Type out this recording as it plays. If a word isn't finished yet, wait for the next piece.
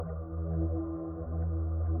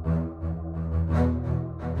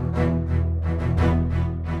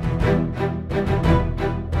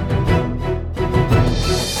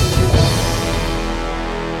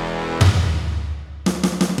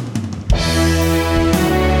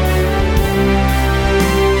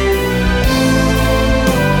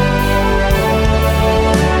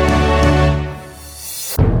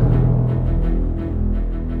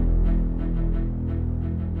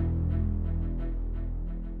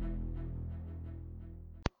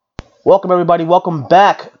Welcome, everybody. Welcome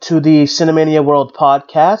back to the Cinemania World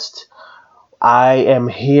Podcast. I am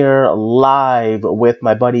here live with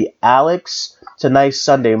my buddy Alex. It's a nice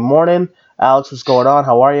Sunday morning. Alex, what's going on?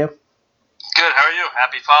 How are you? Good, how are you?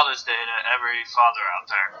 Happy Father's Day to every father out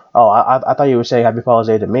there. Oh, I thought you were saying Happy Father's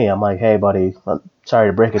Day to me. I'm like, hey, buddy, I'm sorry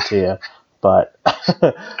to break it to you, but No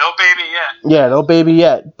baby yet. yeah, no baby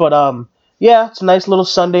yet. But yeah, it's a nice little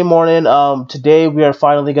Sunday morning. Today we are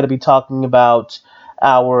finally going to be talking about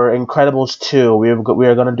our Incredibles 2. We are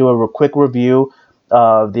going to do a quick review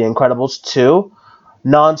of the Incredibles 2.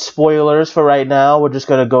 Non spoilers for right now. We're just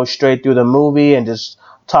going to go straight through the movie and just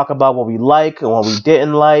talk about what we like and what we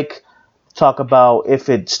didn't like. Talk about if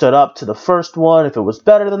it stood up to the first one, if it was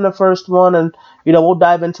better than the first one, and we'll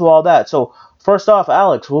dive into all that. So first off,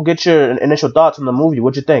 Alex, we'll get your initial thoughts on the movie.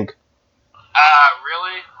 What'd you think?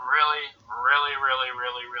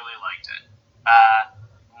 Really liked it.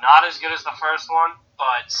 Not as good as the first one,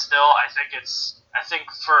 but still, I think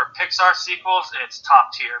for Pixar sequels, it's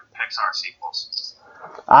top tier Pixar sequels.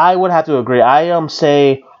 I would have to agree.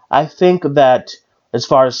 I think that as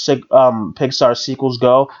far as Pixar sequels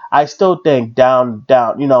go, I still think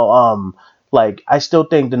like I still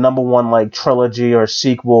think the number one like trilogy or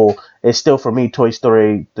sequel is still for me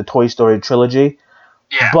the Toy Story trilogy.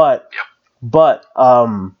 Yeah. But Yep.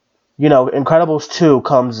 Incredibles 2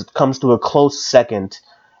 comes to a close second.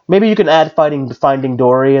 Maybe you can add Finding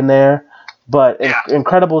Dory in there, but Yeah.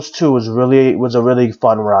 Incredibles 2 was a really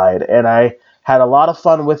fun ride, and I had a lot of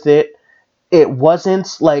fun with it. It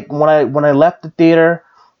wasn't like when I left the theater,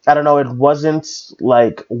 I don't know, it wasn't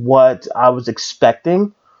like what I was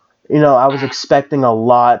expecting. I was expecting a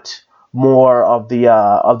lot more of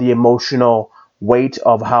the emotional weight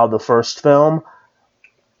of how the first film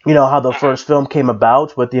how the first film came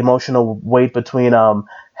about with the emotional weight between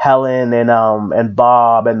Helen and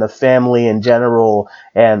Bob and the family in general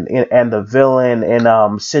and the villain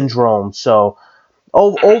and Syndrome. So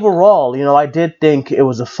overall, I did think it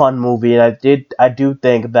was a fun movie, and I do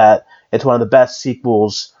think that it's one of the best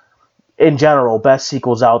sequels in general, best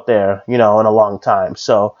sequels out there, in a long time.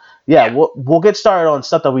 So yeah, Yeah. we'll get started on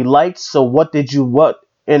stuff that we liked. So what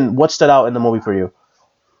stood out in the movie for you?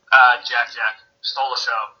 Jack stole the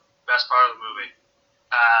show. Best part of the movie.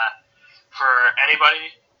 Uh, for anybody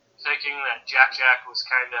thinking that Jack was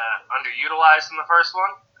kind of underutilized in the first one,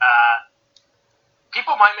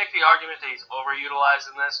 people might make the argument that he's overutilized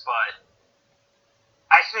in this, but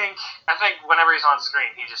I think whenever he's on screen,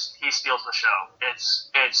 he steals the show. It's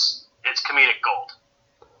comedic gold.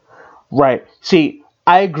 Right. See,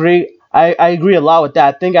 I agree. I agree a lot with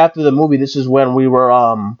that. I think after the movie, this is when we were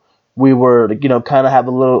kind of have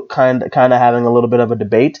a little kind of having a little bit of a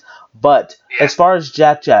debate. But Yeah. as far as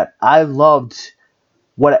Jack, I loved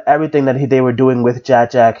what everything that they were doing with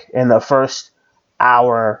Jack in the first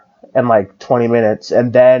hour and like 20 minutes,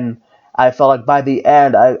 and then I felt like by the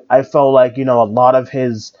end, I felt like a lot of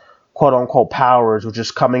his quote unquote powers were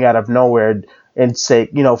just coming out of nowhere in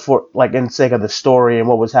sake for like in sake of the story and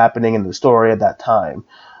what was happening in the story at that time.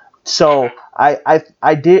 So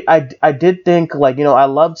I did think like I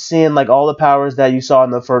loved seeing like all the powers that you saw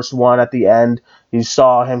in the first one at the end. You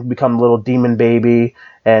saw him become a little demon baby,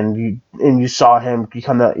 and you saw him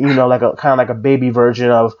become the like a kind of like a baby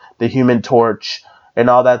version of the Human Torch and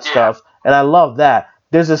all that stuff. And I love that.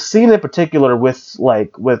 There's a scene in particular with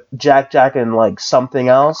Jack and like something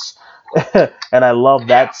else, and I love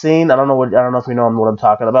that scene. I don't know if you know what I'm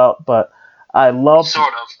talking about, but I love Sort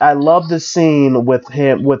of. I love the scene with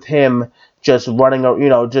him just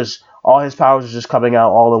running, just all his powers are just coming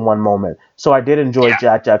out all in one moment. So I did enjoy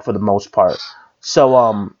Yeah. Jack for the most part.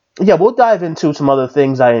 So yeah, we'll dive into some other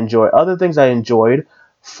things I enjoy. Other things I enjoyed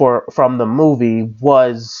from the movie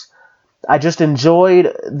was I just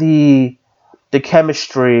enjoyed the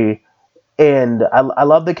chemistry, and I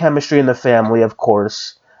love the chemistry in the family, of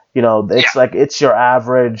course. It's like it's your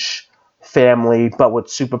average family, but with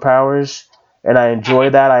superpowers, and I enjoy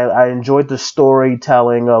that. I enjoyed the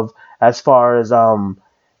storytelling of as far as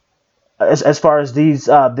as far as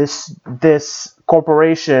this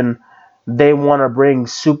corporation, they want to bring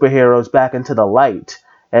superheroes back into the light,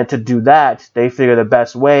 and to do that, they figure the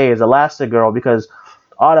best way is Elastigirl because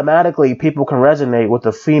automatically people can resonate with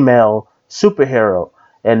a female superhero,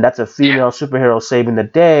 and that's a female superhero saving the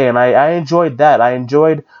day, and I enjoyed that. I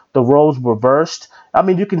enjoyed the roles reversed. I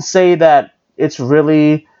mean, you can say that it's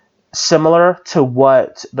really similar to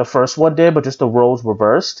what the first one did, but just the roles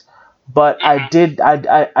reversed. But I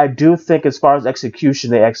do think as far as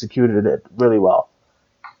execution, they executed it really well.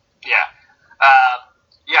 Yeah.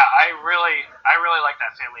 Yeah, I really like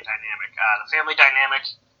that family dynamic. The family dynamic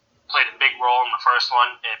played a big role in the first one.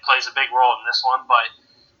 It plays a big role in this one, but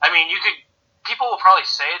I mean, people will probably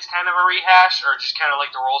say it's kind of a rehash or just kind of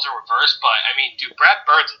like the roles are reversed, but I mean, dude, Brad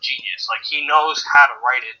Bird's a genius. Like, he knows how to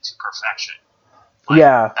write it to perfection. Like,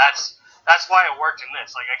 Yeah. that's why it worked in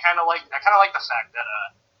this. Like, I kind of like the fact that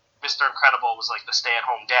Mr. Incredible was like the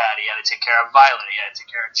stay-at-home dad. He had to take care of Violet. He had to take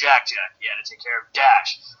care of Jack. He had to take care of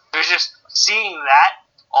Dash. It was just seeing that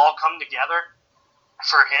all come together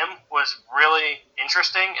for him was really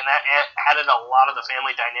interesting, and that added a lot of the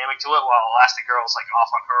family dynamic to it. While Elastigirl's like off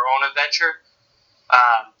on her own adventure.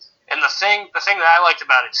 And the thing that I liked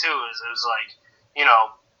about it too is it was like, you know,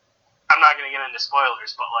 I'm not going to get into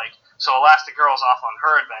spoilers, but like, so Elastigirl's off on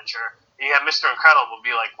her adventure. And you have Mr. Incredible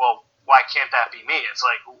be like, well, why can't that be me? It's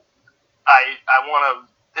like, I want to.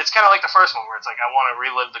 It's kind of like the first one where it's like I want to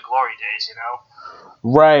relive the glory days, you know?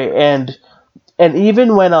 Right. And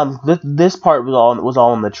even when this part was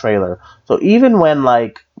all in the trailer. So even when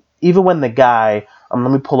the guy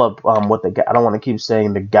let me pull up what the guy, I don't want to keep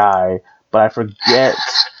saying the guy, but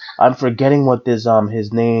I'm forgetting what this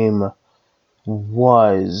his name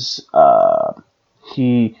was.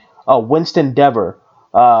 He Winston Dever.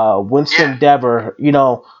 Winston Dever,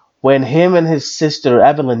 when him and his sister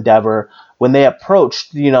Evelyn Dever, when they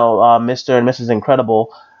approached, Mr. and Mrs.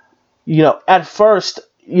 Incredible, at first,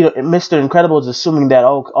 Mr. Incredible is assuming that,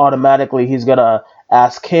 automatically he's gonna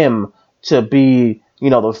ask him to be,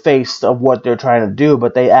 the face of what they're trying to do,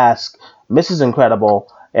 but they ask Mrs.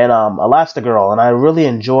 Incredible and Elastigirl, and I really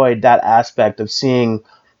enjoyed that aspect of seeing,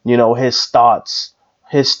 his thoughts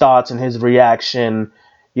and his reaction,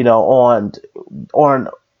 on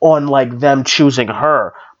on like them choosing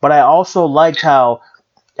her. But I also liked how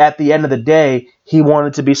at the end of the day, he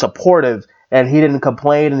wanted to be supportive and he didn't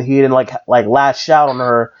complain and he didn't like lash out on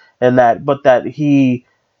her and that, but that he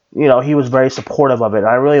was very supportive of it.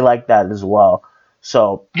 I really liked that as well.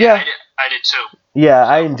 So yeah, I did too. yeah, So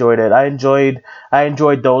I enjoyed it. I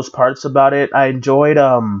enjoyed those parts about it. I enjoyed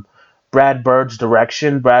Brad Bird's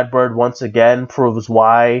direction. Brad Bird once again proves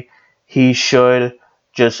why he should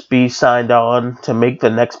just be signed on to make the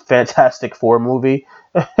next Fantastic Four movie.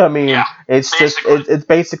 I mean, yeah, it's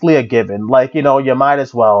basically a given. Like, you might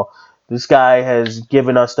as well. This guy has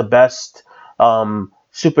given us the best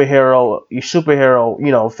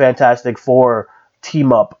superhero, Fantastic Four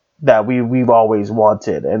team up that we've always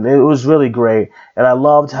wanted, and it was really great. And I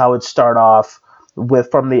loved how it started off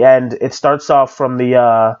with from the end. It starts off from the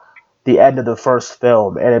end of the first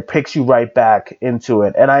film, and it picks you right back into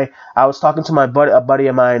it. And I was talking to a buddy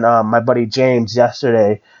of mine, my buddy James,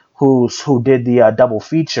 yesterday, who did the double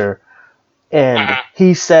feature, and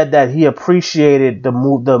he said that he appreciated the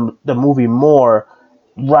movie more,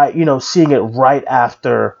 right? Seeing it right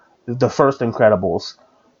after the first Incredibles.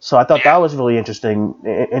 So I thought that was really interesting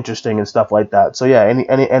and stuff like that. So yeah,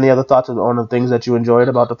 any other thoughts on the things that you enjoyed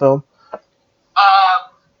about the film?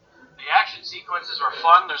 The action sequences were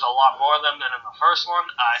fun. There's a lot more of them than in the first one.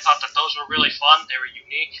 I thought that those were really fun. They were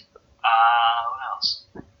unique. What else?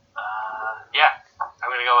 Yeah, I'm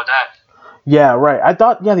gonna go with that. Yeah, right. I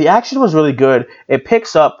thought, the action was really good. It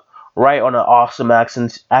picks up right on an awesome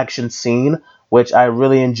action scene, which I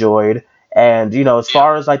really enjoyed. And as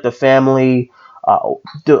far as like the family,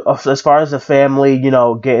 as far as the family,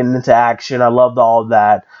 getting into action, I loved all of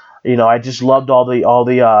that. I just loved all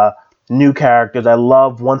the new characters. I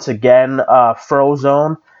love once again,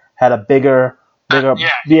 Frozone had a bigger, Yeah,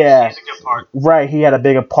 yeah, he's a good part. right. He had a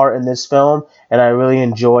bigger part in this film, and I really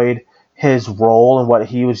enjoyed his role and what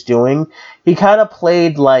he was doing. He kind of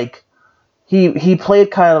played like he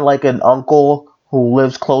played kind of like an uncle who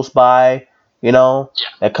lives close by, Yeah,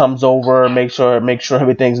 that comes over, make sure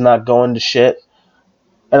everything's not going to shit.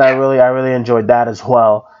 And yeah. I really enjoyed that as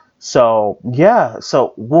well. So yeah,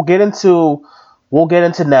 so we'll get into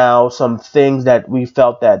now some things that we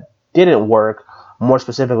felt that didn't work. More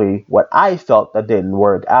specifically, what I felt that didn't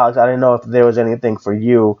work. Alex, I didn't know if there was anything for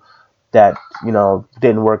you that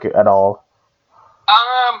didn't work at all,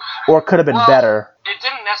 Um, or could have been well, better. it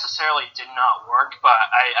didn't necessarily did not work, but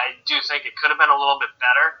I do think it could have been a little bit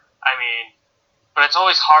better. I mean, but it's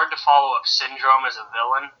always hard to follow up Syndrome as a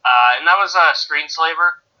villain. And that was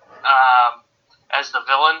Screenslaver as the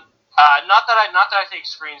villain. Not that I think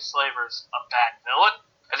Screenslaver's a bad villain.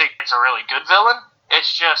 I think it's a really good villain.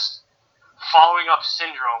 It's just following up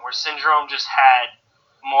Syndrome, where Syndrome just had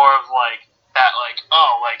more of like that, like,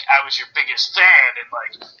 oh, like I was your biggest fan, and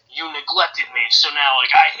like you neglected me, so now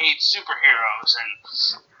like I hate superheroes and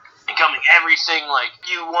becoming everything like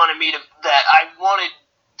you wanted me to, that I wanted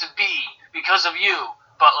to be because of you,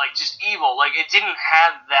 but like just evil. Like it didn't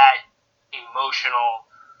have that emotional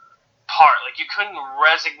part. Like you couldn't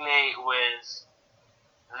resonate with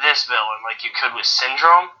this villain like you could with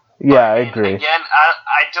Syndrome. Yeah, But I I mean, agree. again,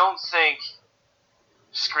 I don't think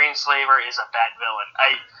Screenslaver is a bad villain.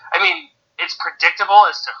 I mean, it's predictable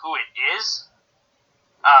as to who it is.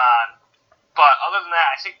 Uh, but other than that,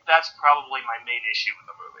 I think that's probably my main issue with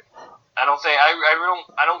the movie. I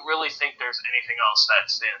don't really think there's anything else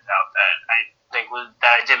that stands out that I think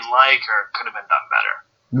that I didn't like or could have been done better.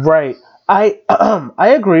 Right. I I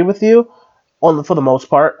agree with you for the most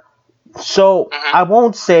part. So Mm-hmm. I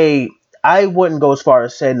won't say I wouldn't go as far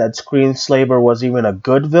as saying that Screenslaver was even a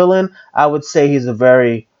good villain. I would say he's a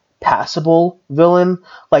very passable villain.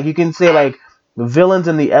 Like you can say Mm-hmm. like villains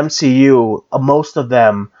in the MCU, most of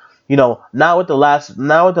them, now with the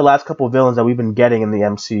last couple of villains that we've been getting in the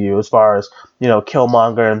MCU, as far as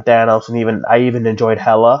Killmonger and Thanos, and I even enjoyed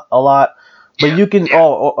Hela a lot. But Yeah. you can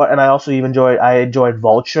Yeah. and I also even enjoyed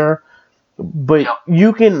Vulture. But Yep.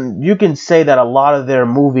 you can say that a lot of their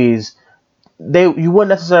movies, they you wouldn't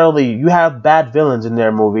necessarily you have bad villains in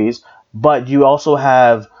their movies, but you also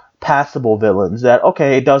have passable villains that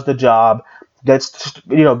okay, it does the job,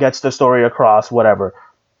 gets the story across, whatever.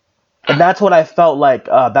 And Mm-hmm. that's what I felt like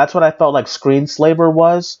Screenslaver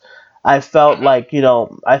was. Mm-hmm.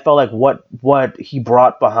 I felt like what he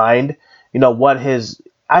brought behind, what his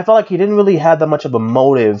I felt like he didn't really have that much of a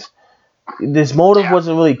motive. His motive Yeah.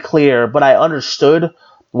 wasn't really clear, but I understood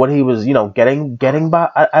what he was, getting by.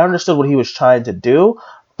 I understood what he was trying to do,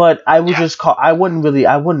 but Yeah.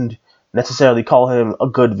 I wouldn't necessarily call him a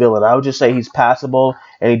good villain. I would just say he's passable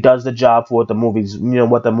and he does the job for what the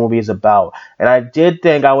movie is about. And I did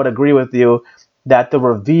think I would agree with you that the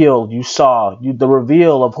reveal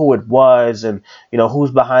of who it was and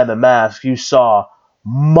who's behind the mask, you saw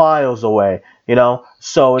miles away.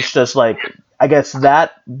 So Yeah. it's just like I guess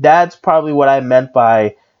that's probably what I meant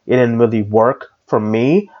by it didn't really work for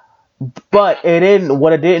me. But Mm-hmm. it didn't.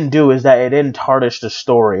 What it didn't do is that it didn't tarnish the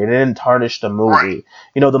story. It didn't tarnish the Right. movie.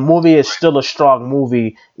 The movie is Right. still a strong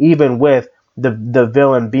movie, even with the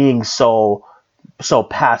villain being so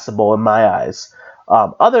passable in my eyes.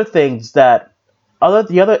 Other things that other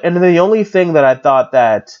the other and the only thing that I thought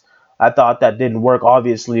that didn't work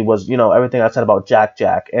obviously was everything I said about Jack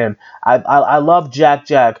Jack, and I love Jack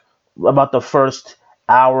Jack about the first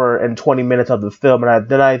hour and 20 minutes of the film, and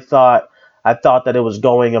then I thought that it was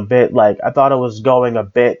going a bit like I thought it was going a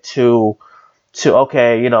bit to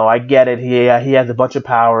okay, I get it. He has a bunch of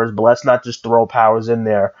powers, but let's not just throw powers in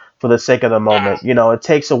there for the sake of the moment. Mm-hmm. It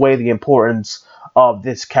takes away the importance of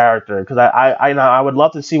this character because I would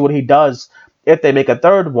love to see what he does if they make a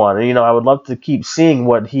third one. And, I would love to keep seeing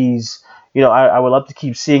what he's. I would love to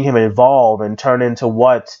keep seeing him evolve and turn into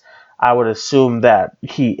what I would assume that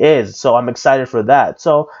he is. So I'm excited for that.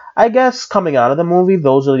 So I guess coming out of the movie,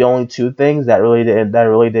 those are the only two things that really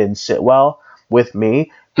didn't sit well with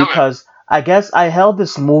me Okay. because I guess I held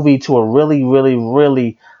this movie to a really, really,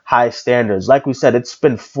 really high standards. Like we said, it's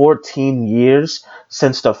been 14 years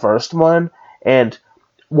since the first one, and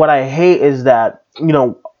what I hate is that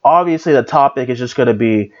obviously the topic is just going to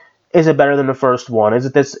be, is it better than the first one? Is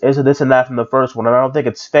it this and that from the first one? And I don't think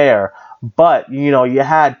it's fair. But you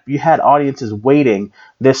had audiences waiting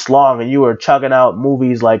this long, and you were chugging out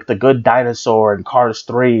movies like The Good Dinosaur and Cars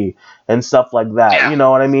 3 and stuff like that. Yeah. You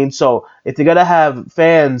know what I mean? So if you're gonna have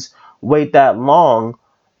fans wait that long,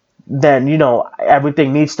 then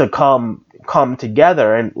everything needs to come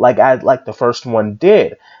together and like the first one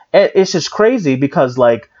did. It's just crazy because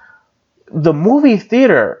like the movie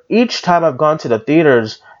theater, each time I've gone to the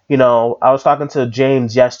theaters, I was talking to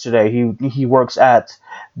James yesterday. He works at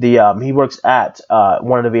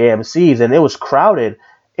one of the AMC's, and it was crowded.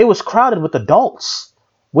 It was crowded with adults,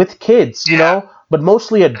 with kids, Yeah. but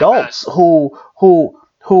mostly I bet. adults who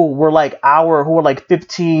were like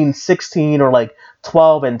 15, 16, or like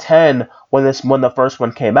 12 and 10 when the first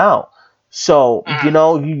one came out. So,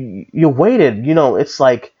 Mm-hmm. you waited, it's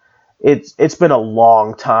like it's been a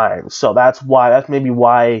long time. So that's maybe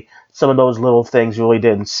why some of those little things really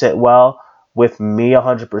didn't sit well with me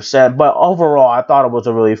 100%. But overall, I thought it was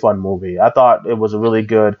a really fun movie. I thought it was a really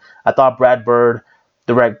good. I thought Brad Bird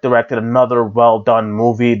directed another well done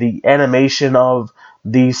movie. The animation of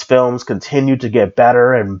these films continue to get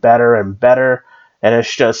better and better and better. And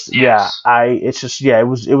it's just yeah, Yes. I it's just yeah, it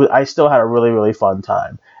was I still had a really really fun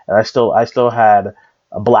time. And I still had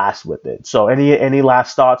a blast with it. So any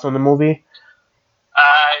last thoughts on the movie?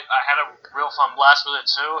 I had a real fun blast with it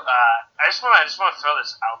too. I just want to throw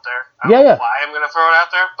this out there. I don't Yeah, know yeah. why I'm going to throw it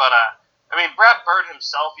out there, but I mean, Brad Bird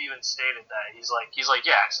himself even stated that he's like,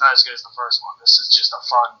 yeah, it's not as good as the first one. This is just a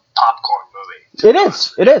fun popcorn movie, to It be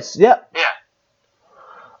honest is. with It you. is. Yeah. Yeah,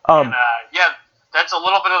 and Um. yeah, that's a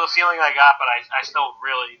little bit of the feeling I got, but I still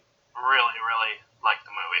really, really, really like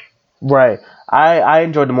the movie. Right. I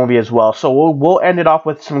enjoyed the movie as well. So we'll end it off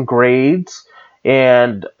with some grades,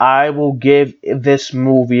 and I will give this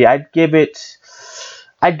movie. I'd give it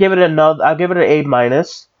another. I'll give it an A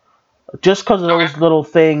minus, just because of Okay. those little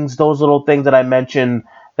things that I mentioned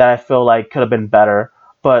that I feel like could have been better.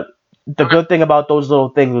 But the Okay. good thing about those little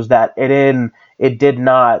things was that it did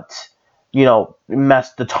not,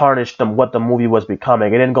 mess the tarnish them what the movie was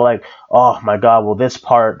becoming. It didn't go like, oh my god, well this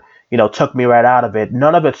part, took me right out of it.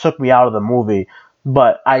 None of it took me out of the movie,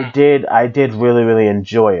 but Mhm. I did really really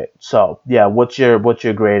enjoy it. So yeah, what's your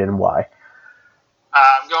grade and why?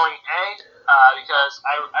 I'm going A because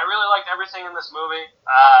I really liked everything in this movie.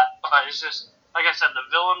 But it's just like I said, the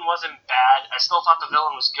villain wasn't bad. I still thought the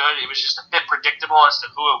villain was good. It was just a bit predictable as to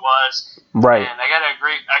who it was. Right. And I gotta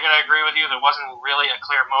agree. I gotta agree with you. There wasn't really a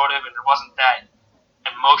clear motive, and there wasn't that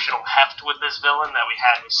emotional heft with this villain that we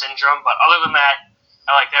had with Syndrome. But other than that,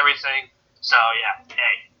 I liked everything. So yeah, A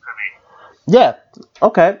for me. Yeah.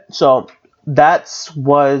 Okay. So that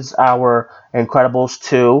was our Incredibles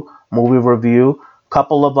 2 movie review.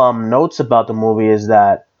 Couple of notes about the movie is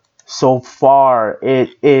that so far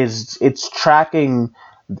it's tracking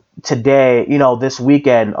today, this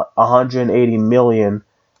weekend 180 million.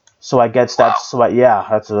 So I guess Wow. yeah,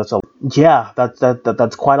 that's a yeah,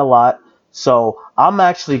 that's quite a lot. So I'm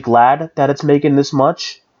actually glad that it's making this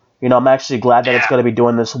much. I'm actually glad that it's Yeah. going to be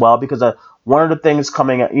doing this well because one of the things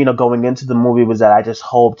going into the movie was that I just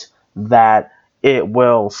hoped that it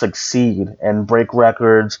will succeed and break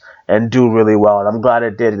records and do really well, and I'm glad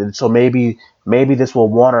it did. And so maybe this will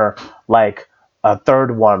warrant like a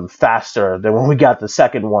third one faster than when we got the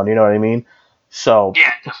second one. You know what I mean? So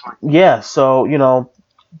Yeah, definitely. yeah, so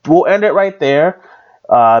we'll end it right there.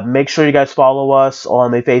 Make sure you guys follow us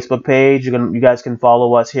on the Facebook page. You guys can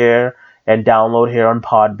follow us here and download here on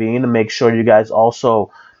Podbean. And make sure you guys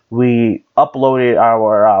also we uploaded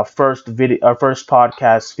our our first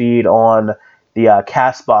podcast feed on the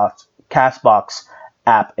Castbox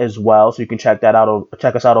app as well, so you can check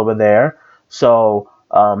us out over there. So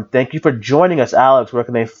thank you for joining us, Alex. Where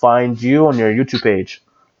can they find you on your YouTube page?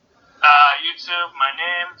 YouTube, my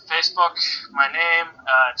name. Facebook, my name.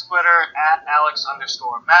 Twitter at Alex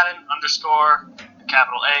underscore Madden underscore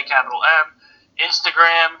capital A capital M.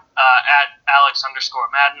 Instagram at Alex underscore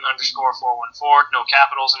Madden underscore 414. No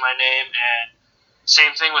capitals in my name. And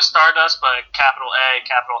same thing with Stardust, but capital A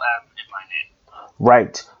capital M in my name.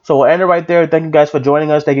 Right. So we'll end it right there. Thank you guys for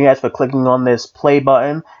joining us. Thank you guys for clicking on this play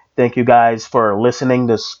button. Thank you guys for listening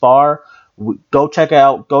this far. Go check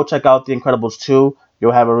out The Incredibles 2.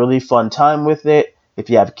 You'll have a really fun time with it. If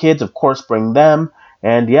you have kids, of course, bring them.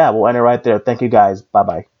 And yeah, we'll end it right there. Thank you guys. Bye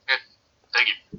bye.